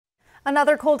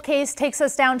Another cold case takes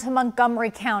us down to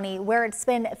Montgomery County, where it's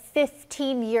been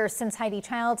 15 years since Heidi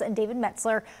Childs and David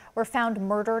Metzler were found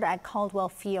murdered at Caldwell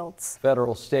Fields.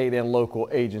 Federal, state, and local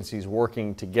agencies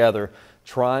working together,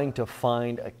 trying to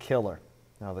find a killer.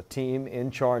 Now, the team in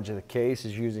charge of the case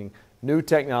is using new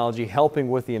technology,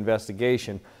 helping with the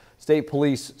investigation. State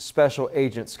Police Special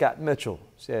Agent Scott Mitchell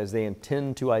says they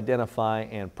intend to identify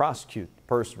and prosecute the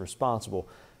person responsible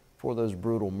for those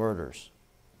brutal murders.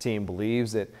 The team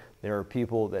believes that there are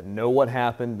people that know what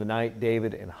happened the night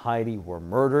David and Heidi were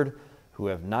murdered who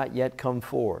have not yet come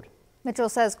forward. Mitchell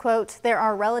says, quote, there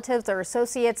are relatives or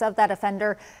associates of that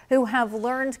offender who have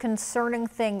learned concerning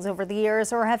things over the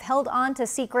years or have held on to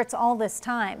secrets all this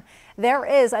time. There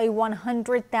is a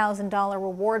 $100,000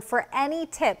 reward for any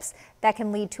tips that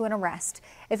can lead to an arrest.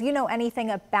 If you know anything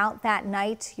about that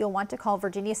night, you'll want to call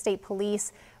Virginia State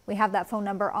Police. We have that phone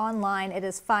number online. It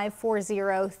is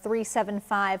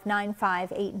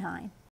 540-375-9589.